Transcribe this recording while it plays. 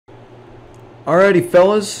Alrighty,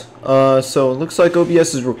 fellas. So it looks like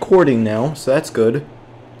OBS is recording now, so that's good.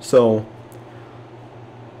 So,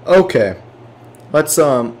 okay. Let's,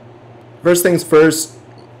 first things first,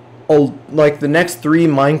 like, the next 3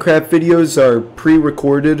 Minecraft videos are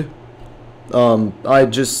pre-recorded. I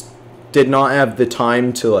just did not have the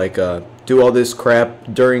time to, like, do all this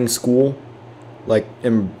crap during school, like,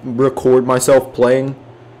 and record myself playing,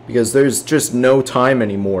 because there's just no time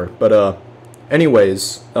anymore. But,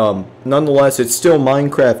 anyways, nonetheless, it's still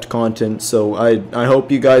Minecraft content, so I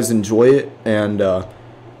hope you guys enjoy it, and,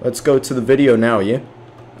 let's go to the video now, yeah?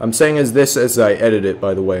 I'm saying this as I edit it,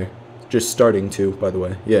 by the way. Just starting to, by the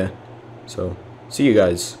way, yeah. So, see you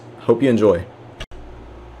guys. Hope you enjoy.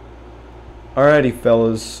 Alrighty,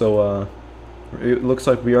 fellas, so, it looks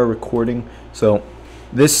like we are recording. So,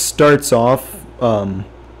 this starts off,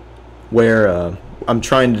 where, I'm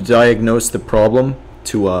trying to diagnose the problem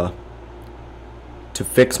to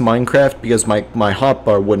fix Minecraft, because my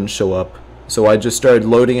hotbar wouldn't show up. So I just started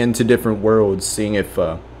loading into different worlds, seeing if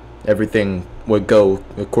everything would go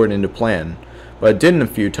according to plan. But it didn't a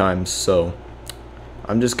few times, so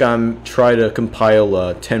I'm just gonna try to compile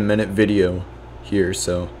a 10-minute video here,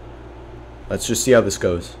 so let's just see how this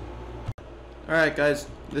goes. Alright guys,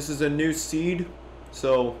 this is a new seed,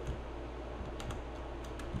 so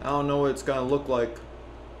I don't know what it's gonna look like.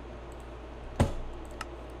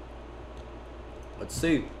 Let's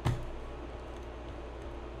see.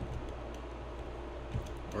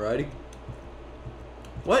 Alrighty.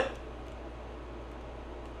 What?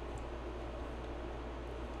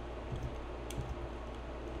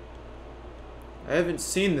 I haven't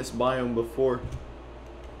seen this biome before.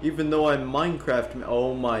 Even though I'm Minecraft.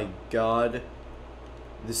 Oh my god.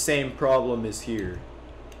 The same problem is here.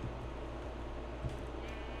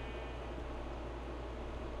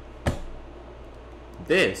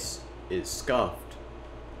 This is scuffed.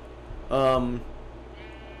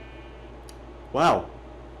 Wow.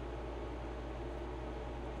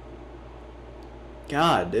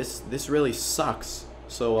 God, this really sucks.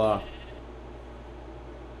 So, ah,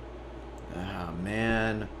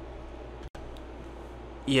 man.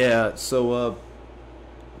 Yeah, so,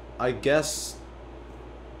 I guess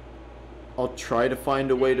I'll try to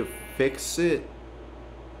find a way to fix it.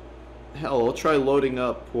 Hell, I'll try loading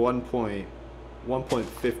up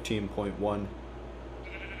 1.15.1.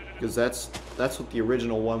 Because that's what the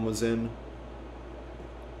original one was in.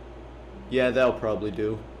 Yeah, that'll probably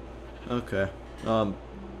do. Okay.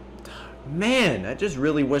 Man, I just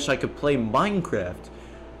really wish I could play Minecraft.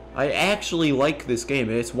 I actually like this game.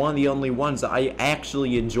 It's one of the only ones that I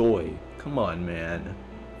actually enjoy. Come on, man.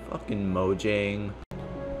 Fucking Mojang.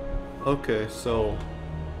 Okay, so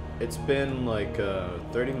it's been like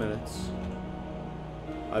 30 minutes.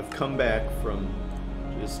 I've come back from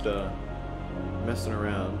just messing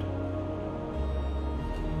around.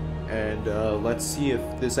 And let's see if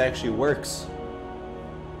this actually works.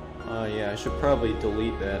 Yeah, I should probably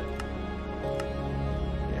delete that.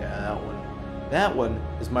 Yeah, that one. That one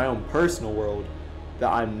is my own personal world that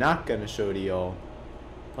I'm not gonna show to y'all.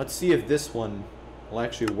 Let's see if this one will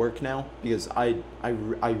actually work now, because I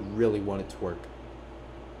really want it to work.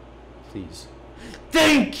 Please.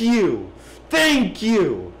 Thank you! Thank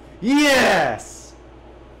you! Yes!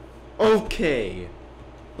 Okay.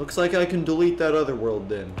 Looks like I can delete that other world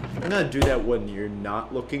then. I'm gonna do that when you're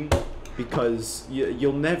not looking, because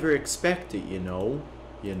you'll never expect it, you know?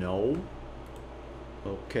 You know?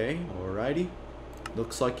 Okay, alrighty.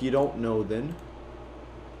 Looks like you don't know then.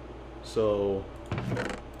 So,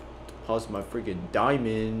 pause my freaking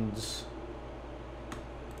diamonds.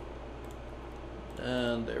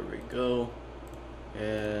 And there we go.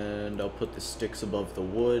 And I'll put the sticks above the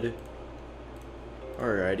wood.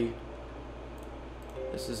 Alrighty.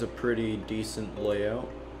 This is a pretty decent layout.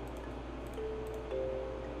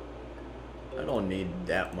 I don't need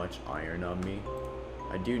that much iron on me.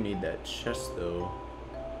 I do need that chest though.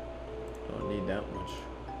 Don't need that much.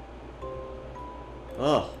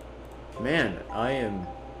 Oh, man,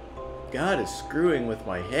 God is screwing with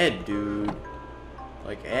my head, dude.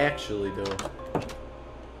 Like, actually though.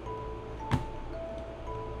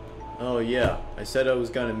 Oh yeah, I said I was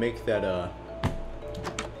gonna make that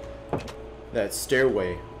that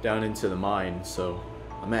stairway down into the mine, so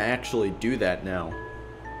I'm gonna actually do that now.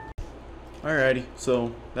 Alrighty,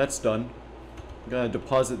 so that's done. I'm gonna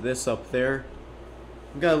deposit this up there.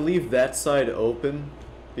 I'm gonna leave that side open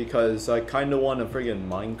because I kinda want a friggin'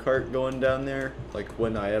 minecart going down there, like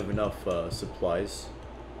when I have enough supplies.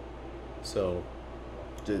 So,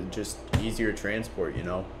 just easier transport, you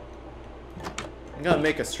know. I'm gonna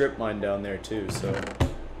make a strip mine down there too, so.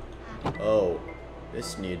 Oh.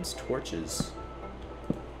 This needs torches.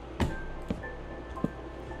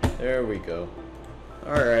 There we go.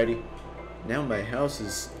 Alrighty. Now my house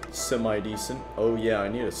is semi-decent. Oh yeah, I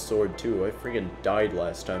need a sword too. I freaking died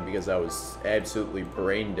last time because I was absolutely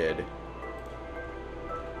brain dead.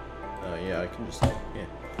 Yeah, I can just... yeah.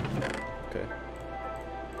 Okay.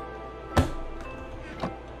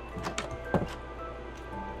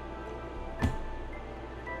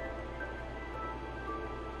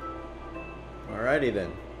 Alrighty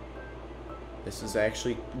then. This is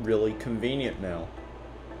actually really convenient now.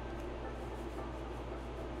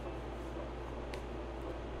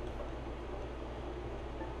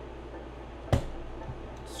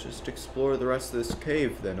 Let's just explore the rest of this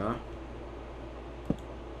cave then, huh?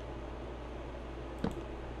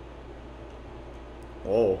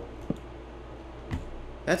 Whoa.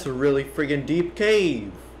 That's a really friggin' deep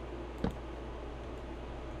cave.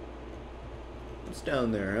 What's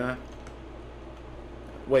down there, huh?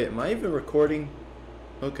 Wait, am I even recording?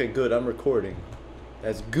 Okay, good, I'm recording.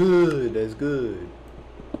 That's good, that's good.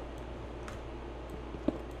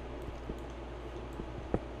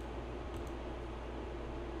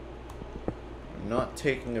 I'm not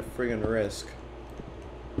taking a friggin' risk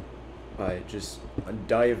by just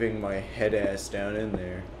diving my head ass down in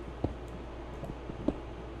there.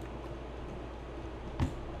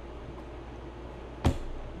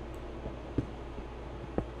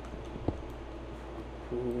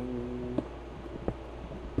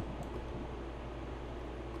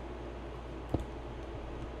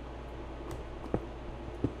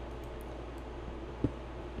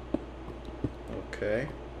 Okay.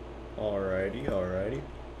 Alrighty.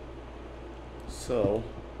 So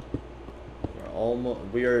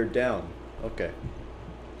we are down. Okay.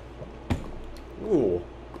 Ooh.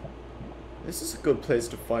 This is a good place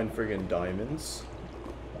to find friggin' diamonds.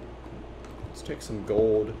 Let's take some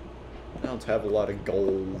gold. I don't have a lot of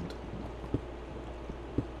gold.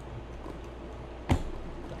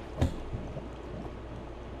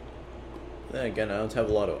 Then again, I don't have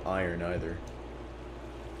a lot of iron either.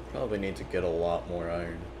 Probably need to get a lot more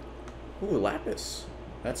iron. Ooh, lapis.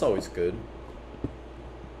 That's always good.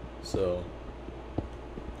 So,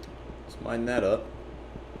 let's mine that up.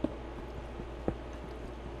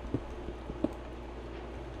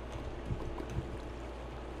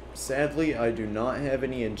 Sadly, I do not have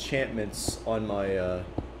any enchantments on my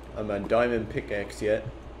diamond pickaxe yet.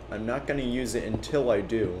 I'm not gonna use it until I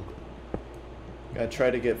do. Gotta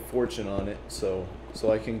try to get fortune on it, so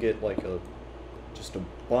I can get like just a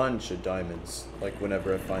bunch of diamonds, like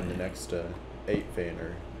whenever I find the next 8 vein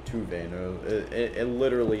or 2 vein or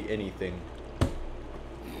literally anything.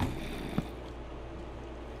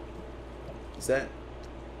 Is that?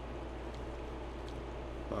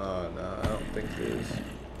 No, I don't think it is.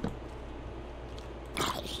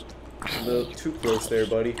 A little too close there,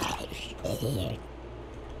 buddy.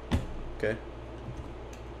 Okay.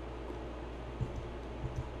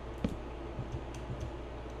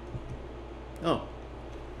 Oh.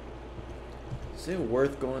 Is it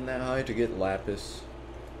worth going that high to get lapis?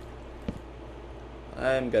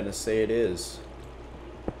 I'm gonna say it is.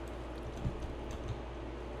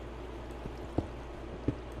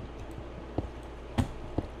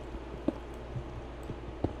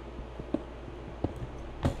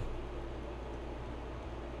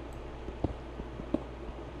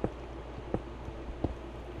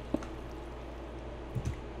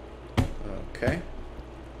 Okay.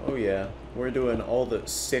 Oh yeah, we're doing all the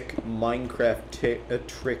sick Minecraft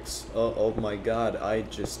tricks. Oh my god, I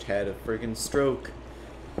just had a friggin' stroke.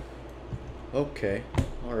 Okay,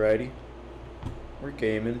 alrighty. We're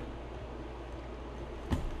gaming.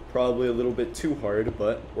 Probably a little bit too hard,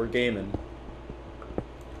 but we're gaming.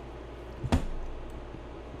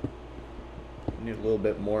 Need a little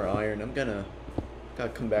bit more iron. Gotta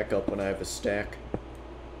come back up when I have a stack.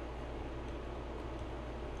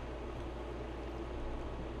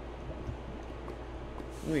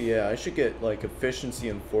 Oh yeah, I should get like efficiency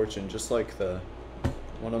and fortune, just like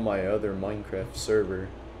one of my other Minecraft server.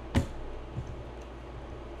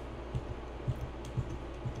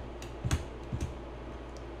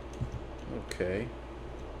 Okay,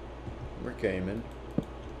 we're gaming.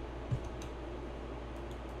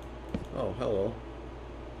 Oh, hello.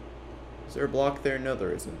 Is there a block there? No,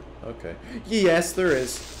 there isn't. Okay. Yes, there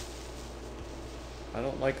is. I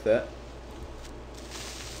don't like that.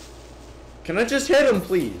 Can I just hit him,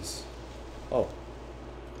 please? Oh.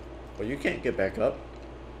 Well, you can't get back up.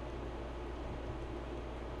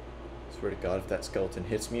 Swear to God, if that skeleton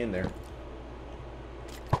hits me in there.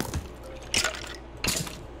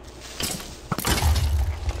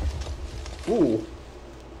 Ooh.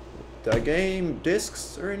 Did I game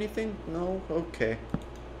discs or anything? No? Okay.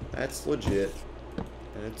 That's legit.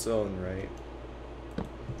 In its own right.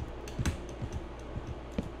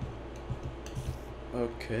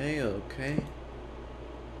 Okay, okay.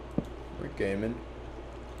 We're gaming.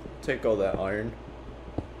 Take all that iron.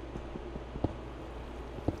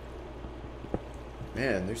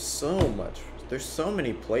 Man, there's so much. There's so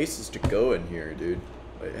many places to go in here, dude.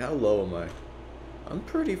 Wait, how low am I? I'm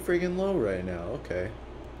pretty friggin' low right now. Okay.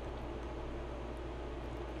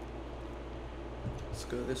 Let's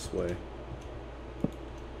go this way.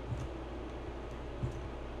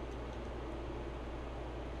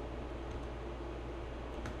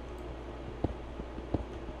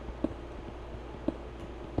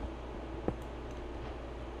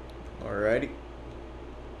 Alrighty.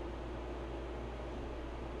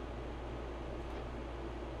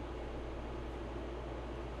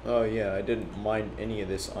 Oh yeah, I didn't mine any of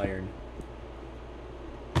this iron.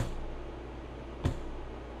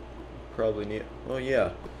 Probably need... Oh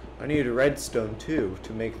yeah, I need a redstone too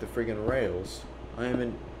to make the friggin' rails. I am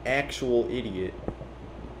an actual idiot.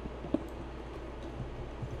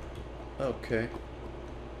 Okay.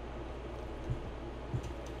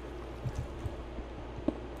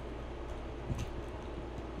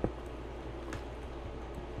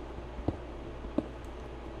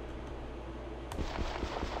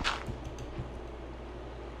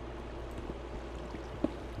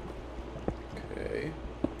 Okay.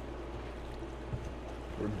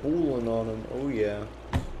 We're booling on them. Oh yeah.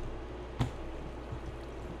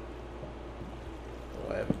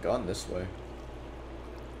 Oh, I haven't gone this way.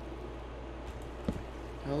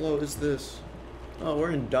 How low is this? Oh,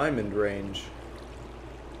 we're in diamond range.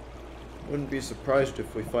 Wouldn't be surprised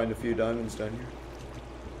if we find a few diamonds down here.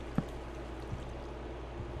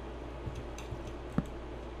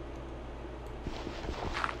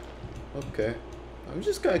 Okay. I'm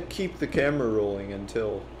just gonna keep the camera rolling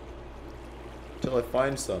until I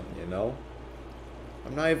find something, you know?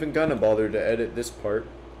 I'm not even gonna bother to edit this part.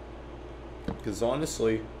 Because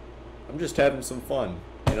honestly, I'm just having some fun,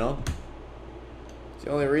 you know? It's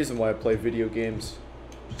the only reason why I play video games.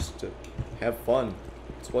 Just to have fun.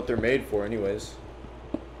 It's what they're made for anyways.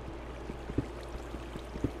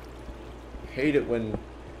 Hate it when,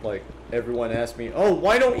 like, everyone asks me, oh,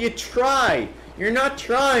 why don't you try? You're not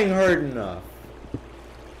trying hard enough.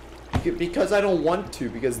 Because I don't want to,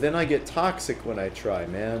 because then I get toxic when I try,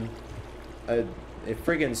 man. It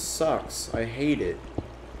friggin' sucks. I hate it.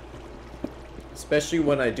 Especially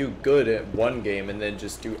when I do good at one game and then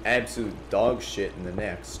just do absolute dog shit in the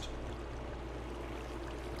next.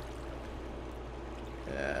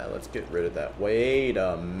 Yeah, let's get rid of that. Wait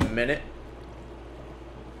a minute.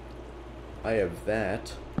 I have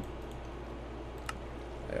that.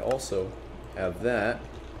 I also have that.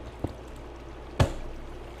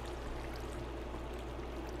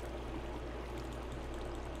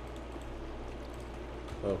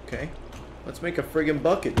 Okay. Let's make a friggin'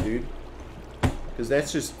 bucket, dude. Because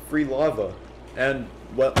that's just free lava. And,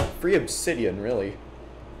 well, free obsidian, really.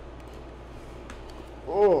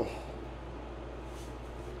 Oh.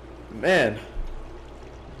 Man.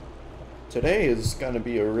 Today is gonna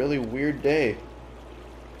be a really weird day.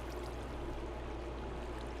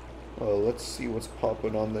 Well, let's see what's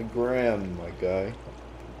popping on the gram, my guy.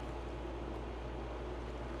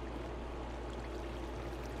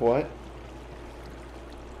 What?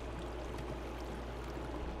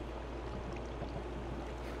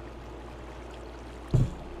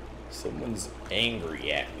 Someone's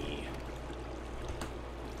angry at me.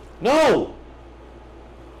 No!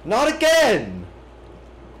 Not again!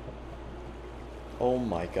 Oh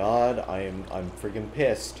my god, I'm friggin'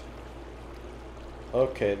 pissed.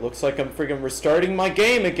 Okay, looks like I'm friggin' restarting my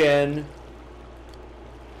game again.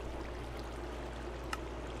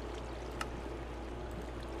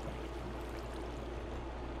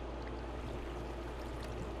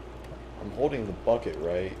 I'm holding the bucket,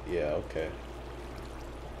 right? Yeah, okay.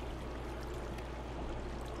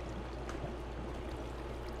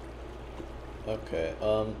 Okay,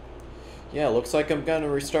 yeah, looks like I'm gonna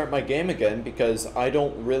restart my game again because I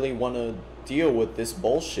don't really want to deal with this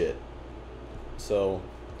bullshit. So,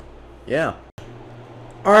 yeah.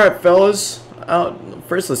 Alright, fellas.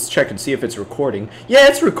 First, let's check and see if it's recording. Yeah,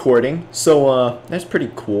 it's recording, so, that's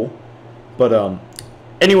pretty cool. But,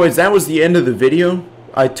 anyways, that was the end of the video.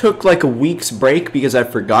 I took, like, a week's break because I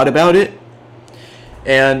forgot about it.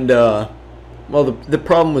 And, well, the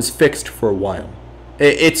problem was fixed for a while.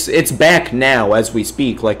 It's back now as we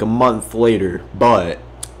speak, like a month later, but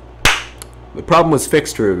the problem was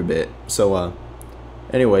fixed for a bit. So,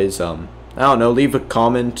 anyways, I don't know, leave a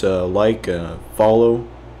comment, like, follow.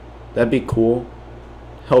 That'd be cool.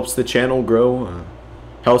 Helps the channel grow,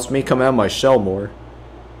 helps me come out of my shell more.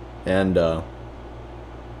 And,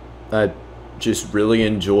 I just really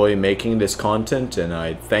enjoy making this content, and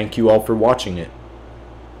I thank you all for watching it.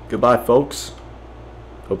 Goodbye, folks.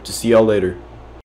 Hope to see y'all later.